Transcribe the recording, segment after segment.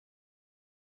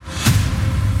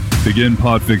Begin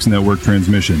Podfix Network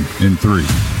transmission in 3,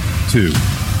 2,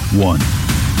 1.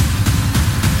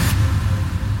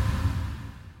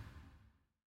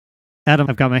 Adam,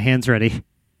 I've got my hands ready.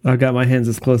 I've got my hands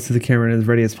as close to the camera and as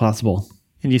ready as possible.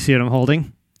 And you see what I'm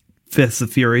holding? Fists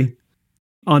of Fury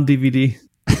on DVD.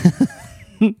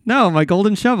 No, my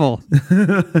golden shovel.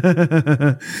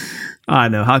 I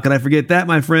know. How could I forget that,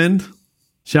 my friend?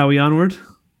 Shall we onward?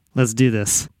 Let's do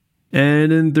this.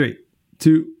 And in 3,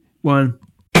 2, 1.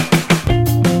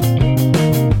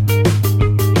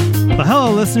 Well,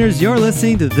 hello, listeners. You're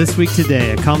listening to This Week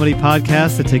Today, a comedy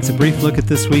podcast that takes a brief look at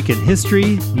this week in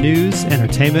history, news,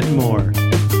 entertainment, and more.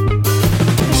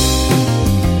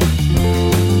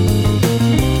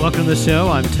 Welcome to the show.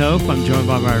 I'm Toph. I'm joined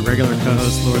by my regular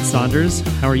co-host, Lord Saunders.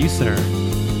 How are you, sir?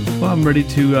 Well, I'm ready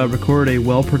to record a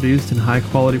well-produced and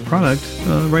high-quality product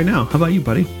right now. How about you,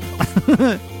 buddy?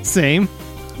 Same.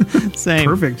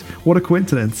 Perfect. What a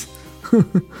coincidence.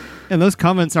 And those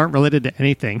comments aren't related to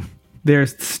anything. They're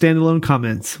standalone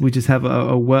comments. We just have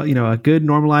a good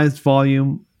normalized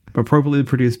volume, appropriately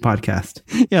produced podcast.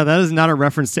 Yeah, that is not a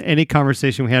reference to any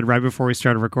conversation we had right before we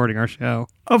started recording our show.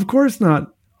 Of course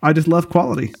not. I just love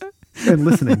quality and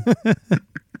listening.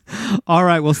 All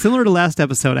right. Well, similar to last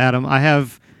episode, Adam, I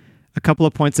have a couple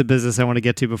of points of business I want to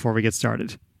get to before we get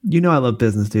started. You know I love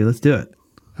business, dude. Let's do it.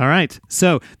 All right.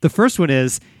 So the first one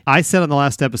is, I said on the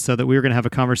last episode that we were going to have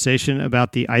a conversation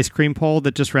about the ice cream poll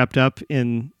that just wrapped up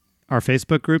in our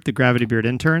Facebook group, the Gravity Beard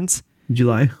Interns. Did you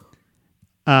lie?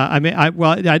 I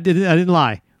didn't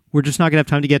lie. We're just not going to have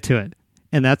time to get to it.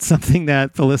 And that's something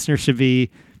that the listener should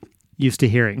be used to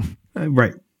hearing.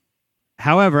 Right.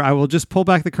 However, I will just pull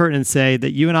back the curtain and say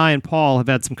that you and I and Paul have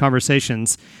had some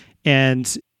conversations, and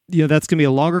that's going to be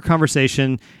a longer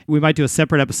conversation. We might do a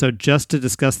separate episode just to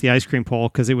discuss the ice cream poll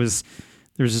because there's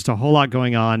just a whole lot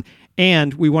going on.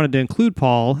 And we wanted to include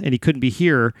Paul, and he couldn't be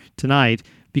here tonight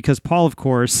because Paul, of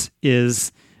course,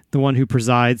 is the one who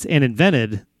presides and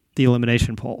invented the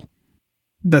elimination poll.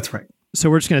 That's right. So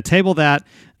we're just going to table that.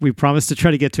 We promise to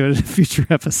try to get to it in a future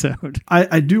episode.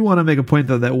 I do want to make a point,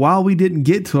 though, that while we didn't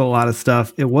get to a lot of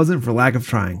stuff, it wasn't for lack of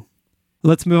trying.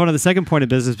 Let's move on to the second point of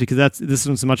business because this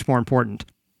one's much more important.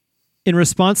 In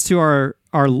response to our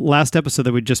last episode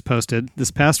that we just posted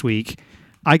this past week,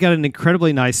 I got an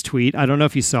incredibly nice tweet. I don't know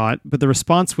if you saw it, but the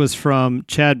response was from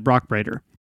Chad Brockbrader.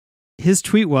 His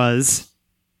tweet was,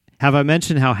 "Have I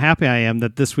mentioned how happy I am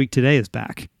that This Week Today is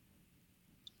back?"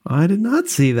 I did not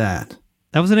see that.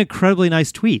 That was an incredibly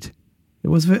nice tweet. It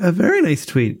was a very nice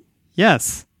tweet.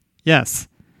 Yes.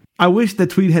 I wish the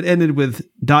tweet had ended with ...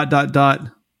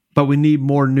 but we need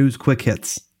more news quick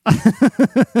hits. ...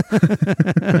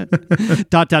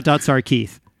 Sorry,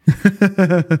 Keith.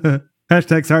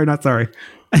 Hashtag sorry, not sorry.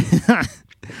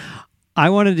 I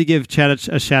wanted to give Chad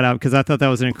a shout out because I thought that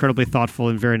was an incredibly thoughtful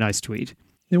and very nice tweet.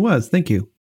 It was. Thank you.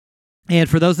 And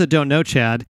for those that don't know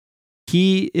Chad,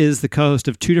 he is the co-host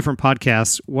of two different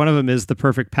podcasts. One of them is the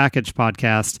Perfect Package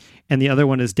podcast, and the other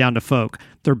one is Down to Folk.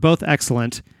 They're both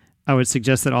excellent. I would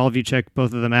suggest that all of you check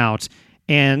both of them out.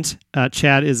 And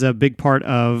Chad is a big part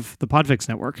of the Podfix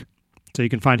Network, so you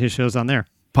can find his shows on there.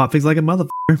 Podfix like a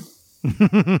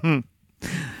motherfucker.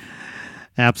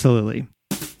 Absolutely.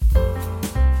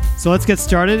 So let's get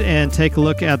started and take a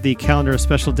look at the calendar of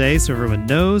special days so everyone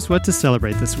knows what to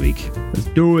celebrate this week. Let's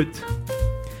do it.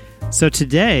 So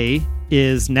today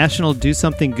is National Do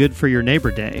Something Good for Your Neighbor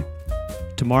Day.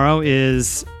 Tomorrow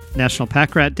is National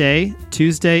Pack Rat Day.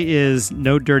 Tuesday is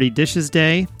No Dirty Dishes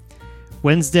Day.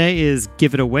 Wednesday is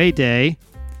Give It Away Day.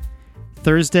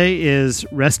 Thursday is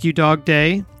Rescue Dog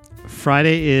Day.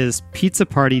 Friday is Pizza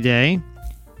Party Day.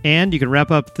 And you can wrap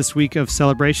up this week of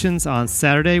celebrations on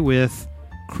Saturday with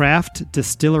Craft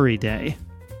Distillery Day.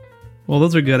 Well,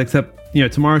 those are good, except,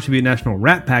 tomorrow should be National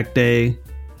Rat Pack Day,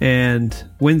 and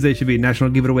Wednesday should be National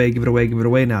Give It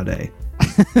Away Now Day.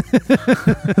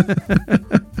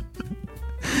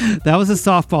 That was a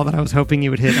softball that I was hoping you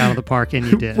would hit out of the park, and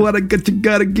you did. What you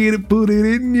gotta get it, put it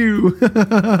in you.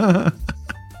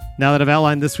 Now that I've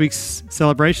outlined this week's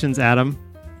celebrations, Adam,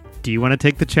 do you want to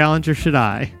take the challenge or should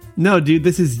I? No, dude,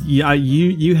 this is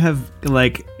you have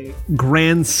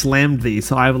grand slammed these.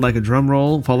 So I would like a drum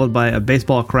roll followed by a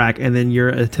baseball crack, and then your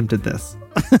attempt at this.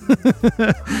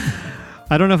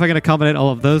 I don't know if I'm going to combine all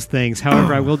of those things.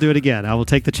 However, I will do it again. I will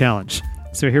take the challenge.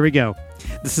 So here we go.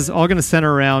 This is all going to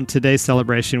center around today's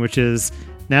celebration, which is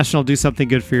National Do Something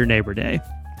Good for Your Neighbor Day.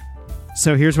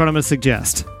 So here's what I'm going to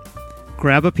suggest.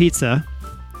 Grab a pizza,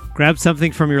 grab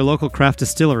something from your local craft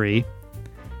distillery,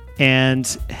 and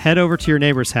head over to your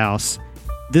neighbor's house.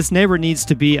 This neighbor needs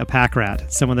to be a pack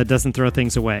rat, someone that doesn't throw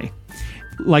things away.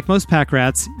 like most pack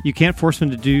rats, you can't force them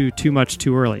to do too much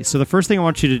too early. So the first thing I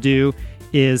want you to do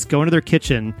is go into their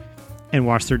kitchen and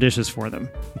wash their dishes for them.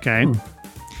 Okay.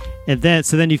 And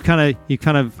then you've kind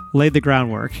of laid the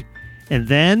groundwork. And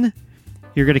then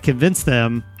you're going to convince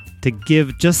them to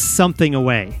give just something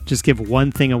away. Just give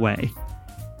one thing away.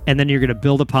 And then you're going to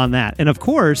build upon that. And of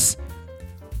course,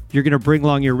 you're going to bring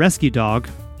along your rescue dog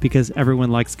because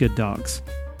everyone likes good dogs.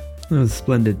 That was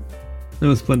splendid.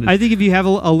 I think if you have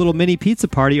a little mini pizza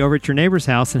party over at your neighbor's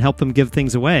house and help them give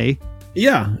things away.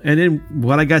 Yeah. And then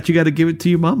what I got, you got to give it to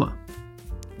your mama.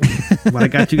 What I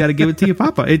got, you got to give it to your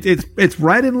papa. It's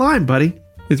right in line, buddy.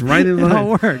 It's right in line. It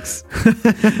all works.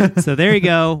 So there you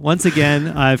go. Once again,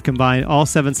 I've combined all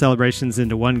 7 celebrations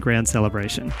into one grand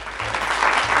celebration.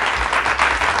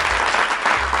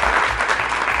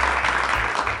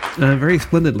 Very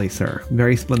splendidly, sir.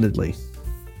 Very splendidly.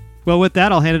 Well, with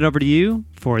that, I'll hand it over to you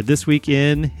for This Week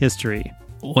in History.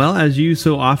 Well, as you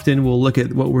so often will look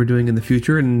at what we're doing in the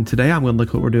future, and today I'm going to look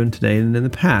at what we're doing today and in the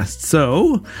past.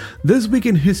 So, This Week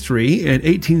in History in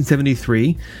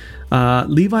 1873,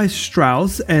 Levi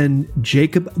Strauss and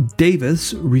Jacob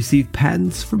Davis received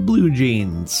patents for blue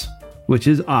jeans, which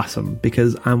is awesome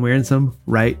because I'm wearing some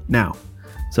right now.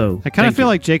 So I kind of feel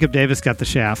like Jacob Davis got the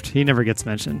shaft. He never gets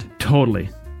mentioned. Totally.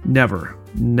 Never.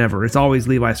 It's always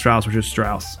Levi Strauss or just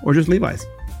Strauss or just Levi's.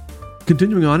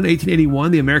 Continuing on, in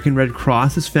 1881, the American Red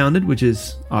Cross is founded, which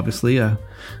is obviously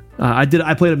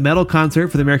I played a metal concert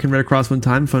for the American Red Cross one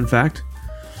time. Fun fact.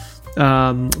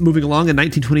 Moving along, in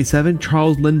 1927,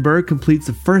 Charles Lindbergh completes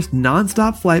the first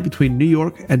nonstop flight between New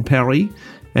York and Paris,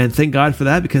 and thank God for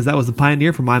that because that was the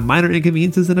pioneer for my minor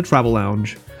inconveniences in a travel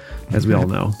lounge, as we all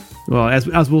know. Well,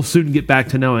 as we'll soon get back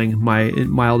to knowing my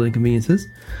mild inconveniences.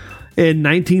 In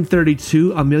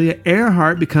 1932, Amelia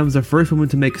Earhart becomes the first woman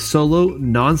to make solo,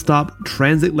 non-stop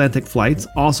transatlantic flights,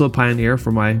 also a pioneer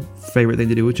for my favorite thing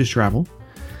to do, which is travel.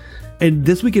 And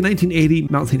this week in 1980,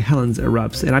 Mount St. Helens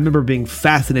erupts, and I remember being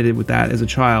fascinated with that as a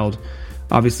child.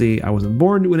 Obviously, I wasn't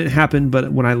born when it happened,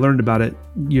 but when I learned about it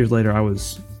years later, I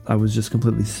was just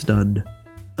completely stunned.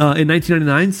 In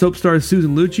 1999, soap star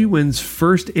Susan Lucci wins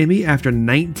first Emmy after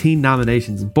 19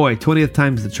 nominations. Boy, 20th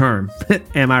time's the charm.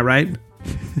 Am I right?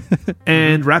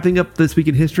 And wrapping up This Week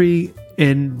in History,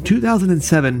 in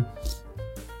 2007,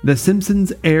 The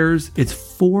Simpsons airs its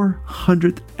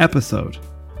 400th episode.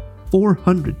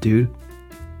 400, dude.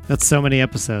 That's so many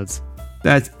episodes.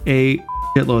 That's a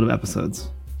shitload of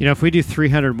episodes. You know, if we do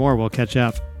 300 more, we'll catch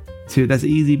up. Dude, that's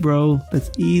easy, bro.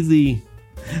 That's easy.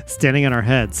 Standing on our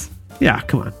heads. Yeah,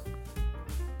 come on.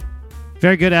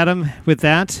 Very good, Adam. With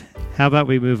that, how about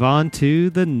we move on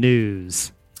to the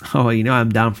news? Oh, you know I'm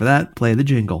down for that. Play the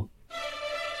jingle.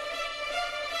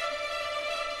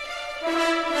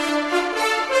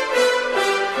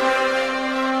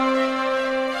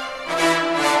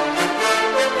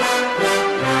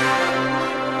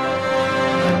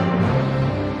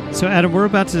 So, Adam, we're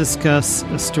about to discuss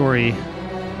a story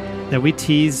that we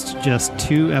teased just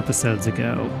 2 episodes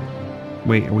ago.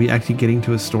 Wait, are we actually getting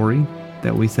to a story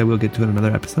that we said we'll get to in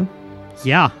another episode?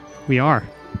 Yeah, we are.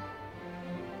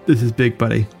 This is big,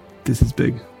 buddy. This is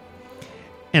big.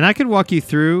 And I could walk you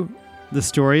through the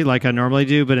story like I normally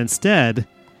do, but instead,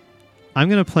 I'm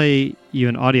going to play you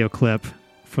an audio clip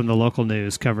from the local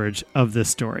news coverage of this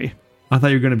story. I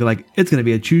thought you were going to be like, it's going to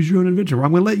be a choose your own adventure. Well,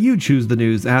 I'm going to let you choose the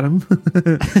news, Adam.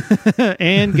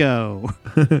 And go.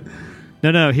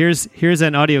 No, here's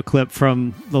an audio clip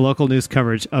from the local news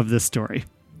coverage of this story.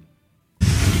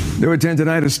 New at 10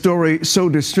 tonight, a story so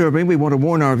disturbing, we want to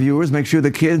warn our viewers, make sure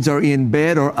the kids are in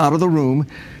bed or out of the room.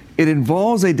 It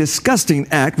involves a disgusting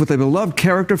act with a beloved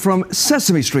character from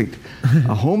Sesame Street.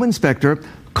 A home inspector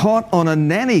caught on a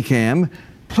nanny cam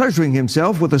pleasuring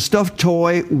himself with a stuffed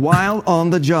toy while on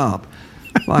the job.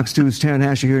 Fox 2's Taryn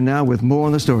Hasher here now with more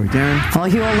on the story. Taryn? Well,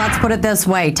 Hugh, let's put it this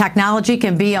way. Technology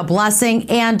can be a blessing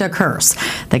and a curse.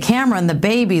 The camera in the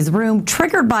baby's room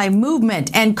triggered by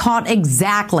movement and caught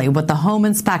exactly what the home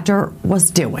inspector was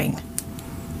doing.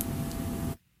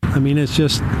 I mean, it's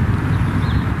just...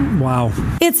 wow.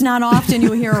 It's not often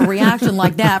you hear a reaction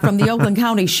like that from the Oakland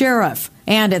County Sheriff.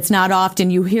 And it's not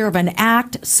often you hear of an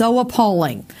act so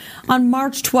appalling. On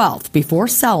March 12th, before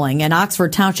selling, an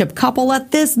Oxford Township couple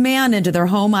let this man into their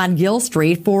home on Gill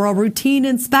Street for a routine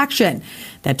inspection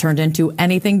that turned into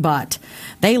anything but.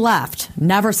 They left,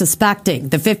 never suspecting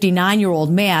the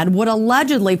 59-year-old man would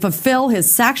allegedly fulfill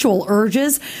his sexual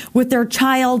urges with their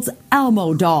child's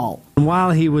Elmo doll.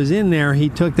 While he was in there, he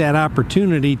took that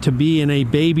opportunity to be in a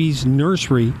baby's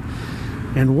nursery.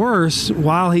 And worse,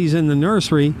 while he's in the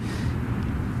nursery,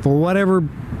 for whatever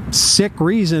sick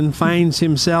reason finds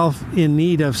himself in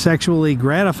need of sexually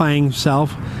gratifying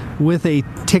himself with a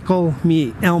Tickle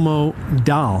Me Elmo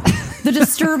doll. The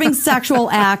disturbing sexual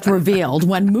act revealed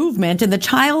when movement in the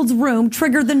child's room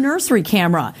triggered the nursery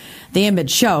camera. The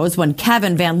image shows when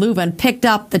Kevin Van Leuven picked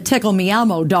up the Tickle Me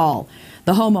Elmo doll.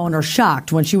 The homeowner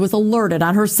shocked when she was alerted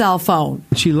on her cell phone.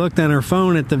 She looked on her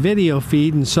phone at the video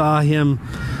feed and saw him.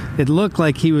 It looked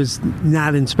like he was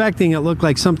not inspecting. It looked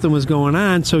like something was going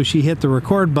on, so she hit the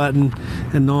record button,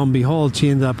 and lo and behold, she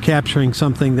ended up capturing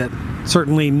something that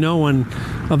certainly no one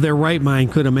of their right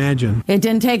mind could imagine. It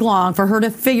didn't take long for her to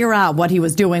figure out what he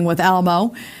was doing with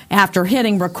Elmo. After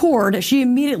hitting record, she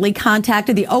immediately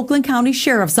contacted the Oakland County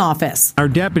Sheriff's Office. Our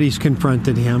deputies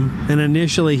confronted him, and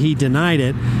initially he denied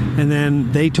it, and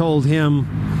then they told him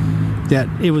that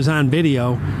it was on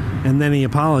video, and then he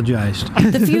apologized.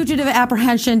 The fugitive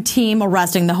apprehension team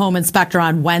arresting the home inspector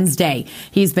on Wednesday.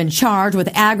 He's been charged with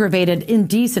aggravated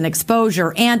indecent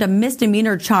exposure and a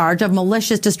misdemeanor charge of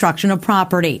malicious destruction of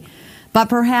property. But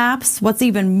perhaps what's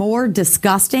even more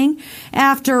disgusting,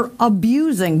 after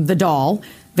abusing the doll,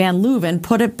 Van Leuven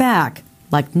put it back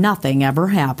like nothing ever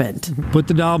happened. Put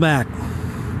the doll back,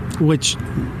 which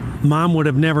Mom would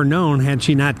have never known had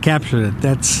she not captured it.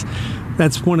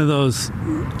 That's one of those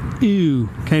ew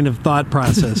kind of thought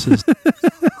processes.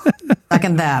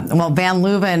 Second that. Well, Van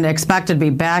Leuven expected to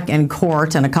be back in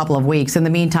court in a couple of weeks. In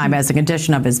the meantime, as a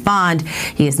condition of his bond,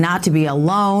 he is not to be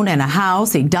alone in a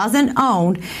house he doesn't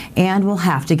own and will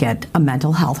have to get a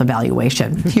mental health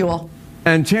evaluation. Huel.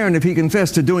 And Taryn, if he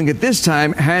confessed to doing it this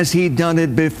time, has he done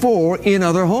it before in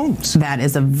other homes? That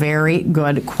is a very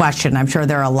good question. I'm sure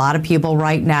there are a lot of people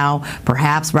right now,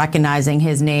 perhaps recognizing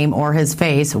his name or his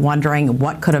face, wondering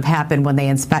what could have happened when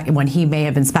he may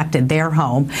have inspected their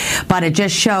home. But it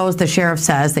just shows, the sheriff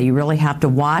says, that you really have to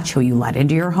watch who you let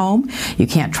into your home. You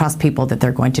can't trust people that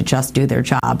they're going to just do their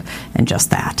job and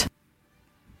just that.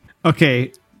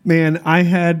 Okay, man, I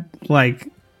have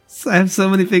so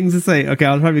many things to say. Okay,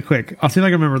 I'll try to be quick. I'll see if I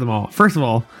can remember them all. First of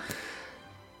all,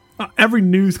 every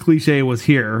news cliche was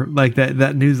here, like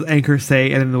that news anchors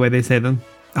say, and then the way they say them.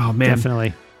 Oh man,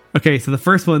 Definitely. Okay, so the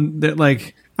first one, that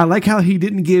I like how he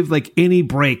didn't give any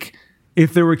break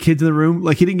if there were kids in the room.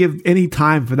 Like, he didn't give any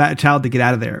time for that child to get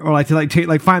out of there, or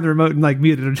to find the remote and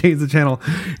mute it or change the channel.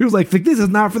 He was like, this is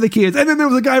not for the kids. And then there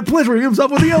was a guy pleasuring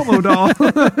himself with the Elmo doll.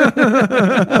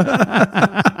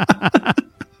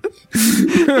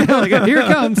 Here it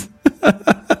comes.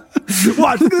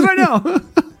 Watch, look at this right now.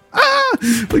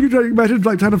 You're trying to imagine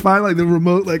trying to find the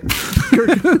remote No,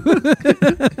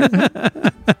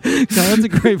 that's a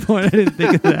great point. I didn't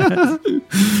think of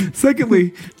that.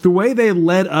 Secondly, the way they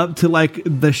led up to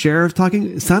the sheriff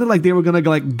talking, it sounded like they were gonna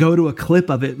go to a clip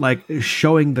of it,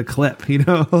 showing the clip,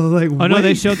 No,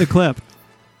 they showed the clip.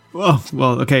 Oh,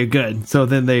 well, okay, good. So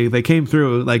then they came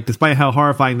through, despite how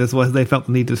horrifying this was, they felt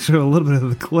the need to show a little bit of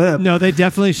the clip. No, they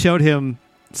definitely showed him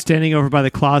standing over by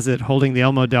the closet holding the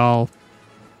Elmo doll,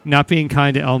 not being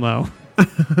kind to Elmo.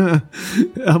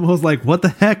 Elmo's like, what the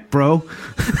heck, bro?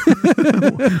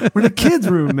 We're in a kid's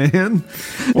room, man.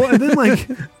 Well, and then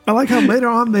I like how later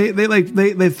on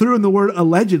they threw in the word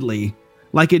allegedly.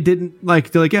 It didn't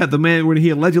they're yeah, the man, when he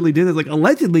allegedly did it,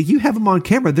 allegedly, you have him on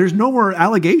camera. There's no more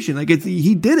allegation.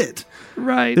 He did it.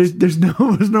 Right. There's no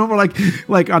more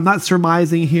I'm not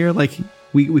surmising here.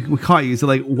 We caught you.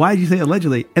 So why did you say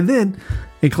allegedly? And then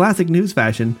in classic news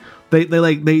fashion, they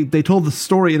told the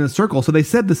story in a circle. So they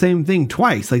said the same thing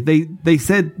twice. They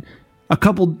said a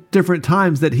couple different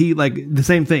times that he the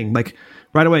same thing.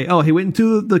 Right away. Oh, he went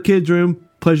into the kids' room,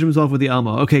 pleasured himself with the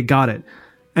Elmo. Okay, got it.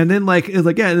 And then it's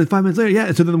yeah, and then 5 minutes later, yeah.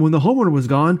 So then when the homeowner was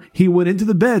gone, he went into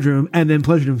the bedroom and then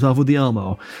pleasured himself with the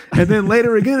Elmo. And then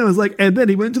later again, it was and then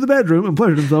he went into the bedroom and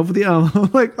pleasured himself with the Elmo.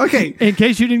 Okay. In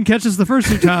case you didn't catch us the first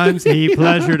 2 times, he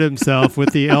pleasured himself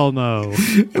with the Elmo.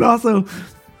 And also,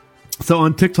 so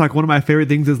on TikTok, one of my favorite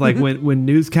things is when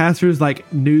newscasters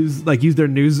use their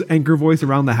news anchor voice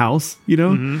around the house,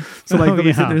 Mm-hmm. So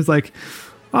there's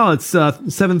oh, it's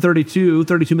 7:32,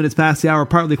 32 minutes past the hour,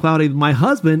 partly cloudy. My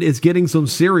husband is getting some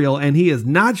cereal, and he is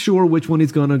not sure which one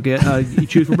he's going to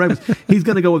choose for breakfast. He's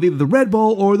going to go with either the red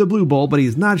bowl or the blue bowl, but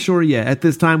he's not sure yet. At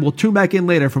this time, we'll tune back in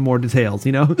later for more details.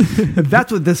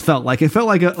 That's what this felt like. It felt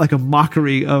like a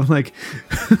mockery of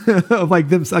of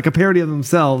them, a parody of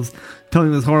themselves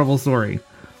telling this horrible story.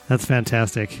 That's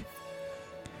fantastic.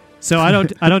 So I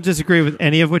don't disagree with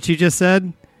any of what you just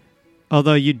said.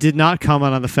 Although you did not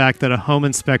comment on the fact that a home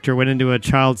inspector went into a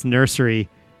child's nursery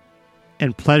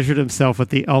and pleasured himself with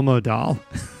the Elmo doll.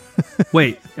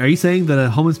 Wait, are you saying that a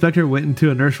home inspector went into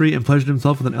a nursery and pleasured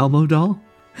himself with an Elmo doll?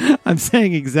 I'm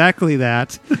saying exactly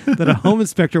that a home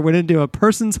inspector went into a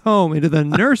person's home, into the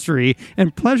nursery,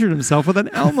 and pleasured himself with an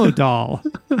Elmo doll.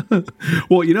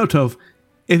 Well, Toph,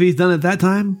 if he's done it that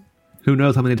time, who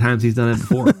knows how many times he's done it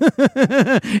before.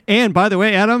 And by the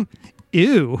way, Adam,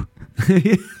 ew.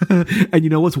 And you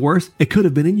know what's worse? It could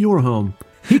have been in your home.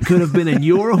 He could have been in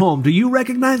your home. Do you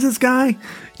recognize this guy?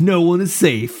 No one is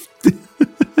safe.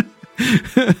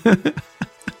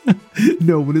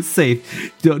 No one is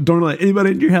safe. Don't let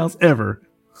anybody in your house ever.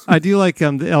 I do like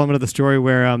the element of the story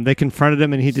where they confronted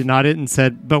him and he denied it and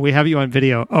said, "But we have you on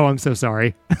video." Oh, I'm so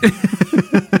sorry.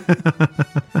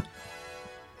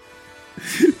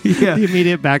 Yeah. The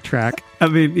immediate backtrack. I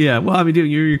mean, yeah. Well, dude,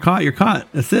 you're caught. You're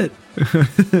caught. That's it.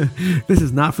 This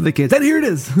is not for the kids. And here it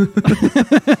is.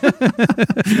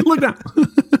 Look now.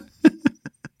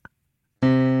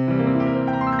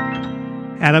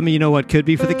 Adam, you know what could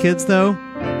be for the kids, though?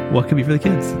 What could be for the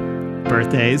kids?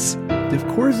 Birthdays. Of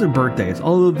course, they're birthdays.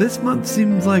 Although this month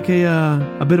seems like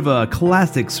a bit of a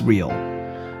classics reel.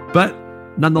 But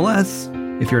nonetheless,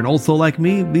 if you're an old soul like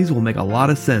me, these will make a lot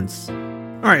of sense.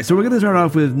 All right, so we're going to start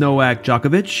off with Novak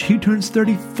Djokovic. He turns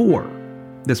 34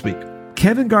 this week.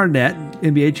 Kevin Garnett,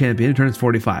 NBA champion, who turns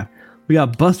 45. We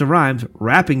got Busta Rhymes,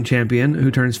 rapping champion,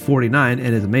 who turns 49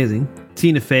 and is amazing.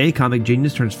 Tina Fey, comic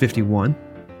genius, turns 51.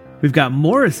 We've got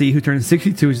Morrissey, who turns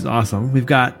 62, which is awesome. We've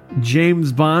got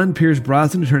James Bond, Pierce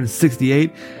Brosnan, who turns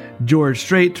 68. George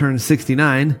Strait turns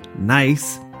 69.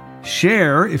 Nice.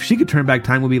 Cher, if she could turn back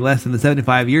time, will be less than the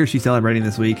 75 years she's celebrating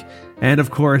this week. And of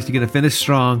course, you're going to finish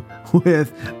strong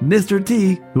with Mr.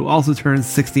 T, who also turns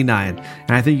 69.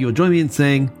 And I think you'll join me in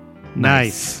saying,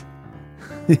 nice.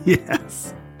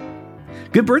 Yes.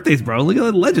 Good birthdays, bro. Look at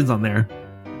the legends on there.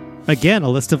 Again, a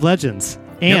list of legends.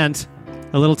 And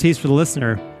a little tease for the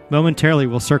listener. Momentarily,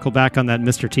 we'll circle back on that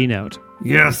Mr. T note.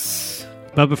 Yes.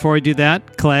 But before we do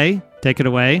that, Clay, take it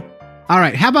away. All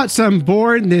right, how about some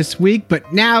born this week,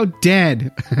 but now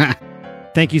dead?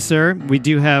 Thank you, sir. We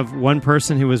do have one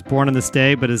person who was born on this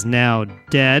day, but is now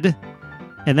dead.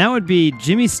 And that would be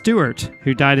Jimmy Stewart,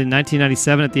 who died in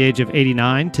 1997 at the age of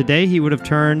 89. Today, he would have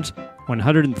turned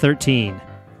 113.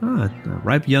 A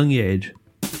ripe young age.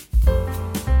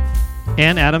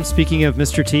 And Adam, speaking of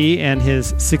Mr. T and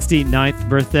his 69th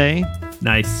birthday.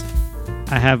 Nice.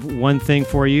 I have one thing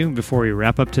for you before we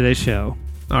wrap up today's show.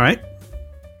 All right.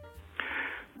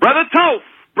 Brother Toph,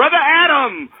 Brother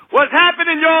Adam, what's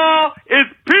happening, y'all? It's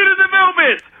Peter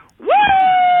DeVilbiss. Woo!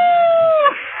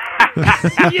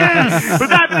 Yes!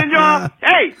 What's happening, y'all?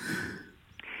 Hey,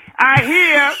 I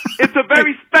hear it's a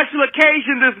very special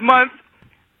occasion this month,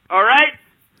 all right?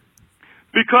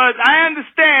 Because I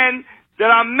understand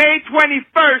that on May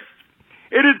 21st,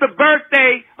 it is the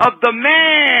birthday of the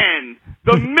man,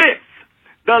 the myth,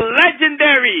 the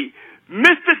legendary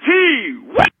Mr. T.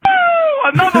 Woo!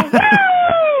 Another woo!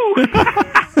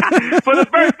 For the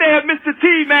birthday of Mr.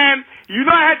 T, man. You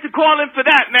know I had to call in for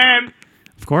that, man.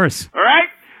 Of course. All right?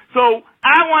 So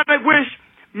I want to wish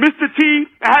Mr. T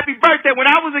a happy birthday. When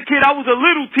I was a kid, I was a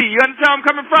little T. You understand where I'm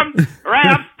coming from? All right?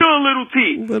 I'm still a little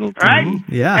T. Little T. All right?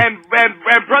 Yeah. And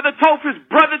Brother Toph is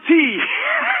Brother T.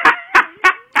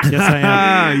 Yes, I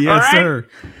am. Yes, right? sir.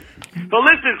 So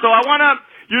listen, so I want to,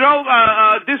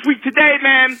 this week today,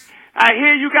 man, I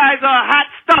hear you guys are hot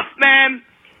stuff, man.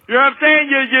 You know what I'm saying?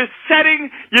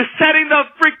 You're setting the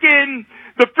freaking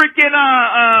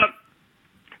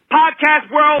podcast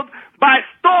world by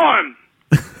storm.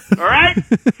 All right?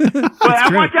 But I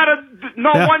want y'all to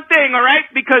know one thing, all right?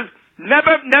 Because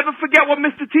never forget what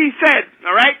Mr. T said,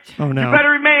 all right? Oh, no. You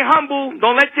better remain humble.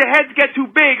 Don't let your heads get too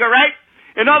big, all right?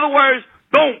 In other words,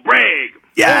 don't brag.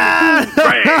 Yeah! Don't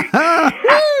brag.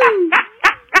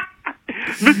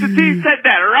 Mr. T said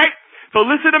that, all right? So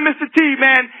listen to Mr. T,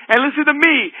 man, and listen to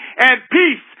me, and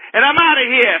peace. And I'm out of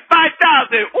here.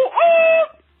 5,000. Ooh,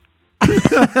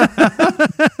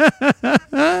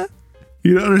 ooh.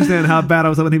 You don't understand how bad I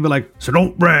was telling him, like, so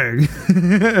don't brag.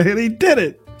 And he did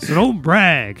it. So don't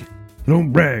brag.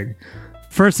 Don't brag.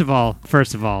 First of all,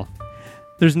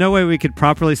 there's no way we could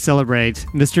properly celebrate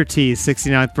Mr. T's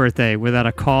 69th birthday without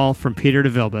a call from Peter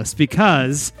DeVilbiss,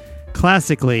 because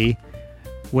classically,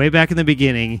 way back in the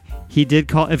beginning, he did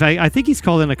call. I think he's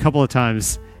called in a couple of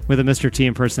times with a Mr. T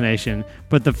impersonation,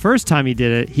 but the first time he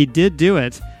did it, he did do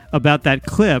it about that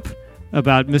clip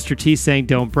about Mr. T saying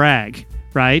 "Don't brag,"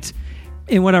 right?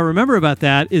 And what I remember about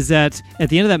that is that at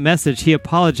the end of that message, he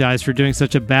apologized for doing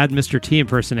such a bad Mr. T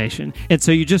impersonation. And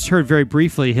so you just heard very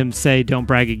briefly him say, "Don't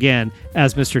brag again,"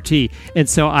 as Mr. T. And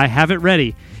so I have it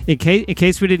ready. In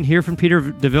case we didn't hear from Peter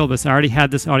DeVilbiss, I already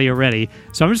had this audio ready.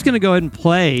 So I'm just going to go ahead and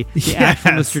play the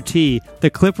actual Mr. T,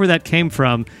 the clip where that came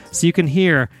from, so you can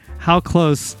hear how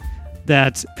close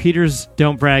that Peter's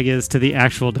don't brag is to the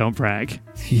actual don't brag.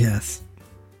 Yes.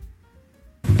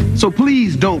 So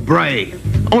please don't brag.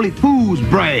 Only fools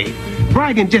brag.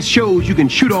 Bragging just shows you can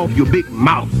shoot off your big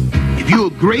mouth. If you're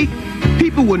great,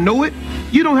 people will know it.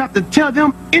 You don't have to tell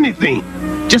them anything.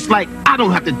 Just like I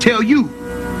don't have to tell you.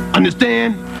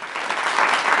 Understand?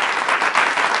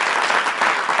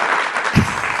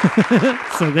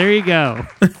 So there you go.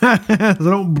 So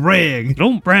don't brag.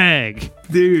 Don't brag.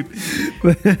 Dude.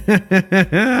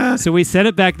 So we said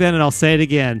it back then, and I'll say it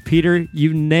again. Peter,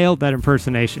 you nailed that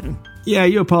impersonation. Yeah,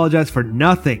 you apologize for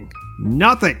nothing.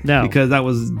 Nothing. No. Because that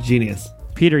was genius.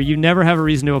 Peter, you never have a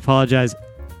reason to apologize,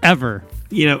 ever.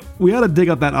 You know, we ought to dig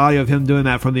up that audio of him doing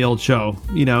that from the old show,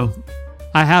 you know.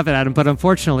 I have it, Adam, but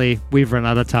unfortunately, we've run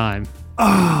out of time.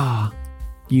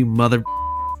 You mother...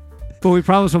 But we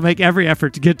promise we'll make every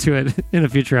effort to get to it in a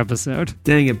future episode.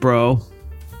 Dang it, bro.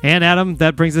 And Adam,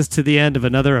 that brings us to the end of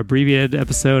another abbreviated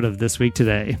episode of This Week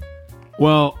Today.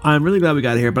 Well, I'm really glad we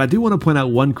got here, but I do want to point out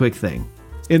one quick thing.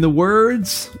 In the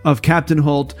words of Captain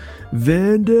Holt,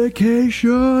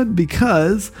 vindication,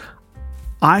 because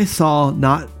I saw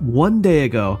not one day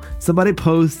ago somebody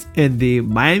post in the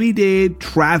Miami-Dade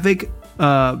traffic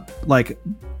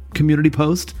community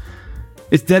post.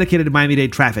 It's dedicated to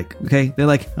Miami-Dade traffic, okay? They're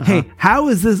like, hey, how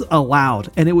is this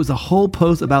allowed? And it was a whole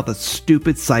post about the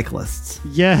stupid cyclists.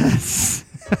 Yes.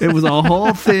 It was a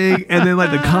whole thing, and then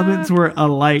like the comments were a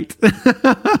light.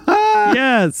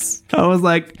 Yes. I was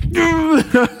like,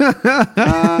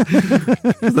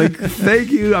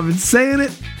 thank you. I've been saying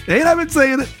it. And I've been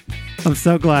saying it. I'm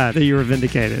so glad that you were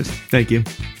vindicated. Thank you.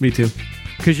 Me too.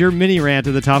 Because your mini rant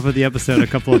at the top of the episode a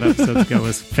couple of episodes ago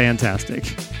was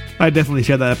fantastic. I definitely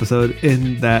shared that episode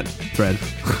in that thread.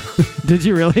 Did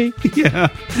you really? Yeah.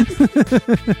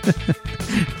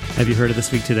 Have you heard of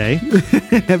This Week Today?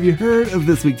 Have you heard of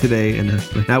This Week Today and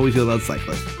how we feel about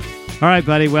cyclists? All right,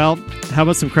 buddy. Well, how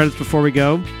about some credits before we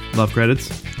go? Love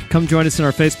credits. Come join us in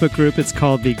our Facebook group. It's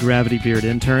called the Gravity Beard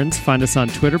Interns. Find us on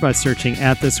Twitter by searching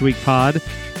 @ThisWeekPod.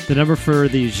 The number for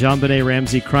the JonBenet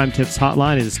Ramsey Crime Tips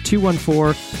hotline is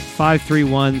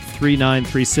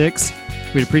 214-531-3936.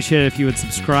 We'd appreciate it if you would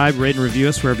subscribe, rate, and review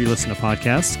us wherever you listen to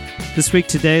podcasts. This Week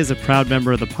Today is a proud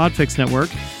member of the Podfix Network.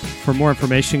 For more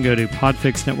information, go to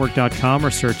podfixnetwork.com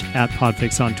or search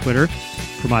 @Podfix on Twitter.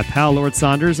 For my pal, Lord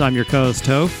Saunders, I'm your co-host,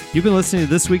 Toph. You've been listening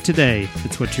to This Week Today.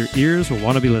 It's what your ears will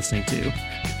want to be listening to.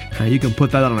 You can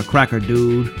put that on a cracker,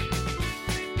 dude.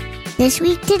 This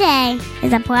Week Today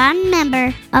is a proud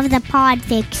member of the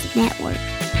Podfix Network.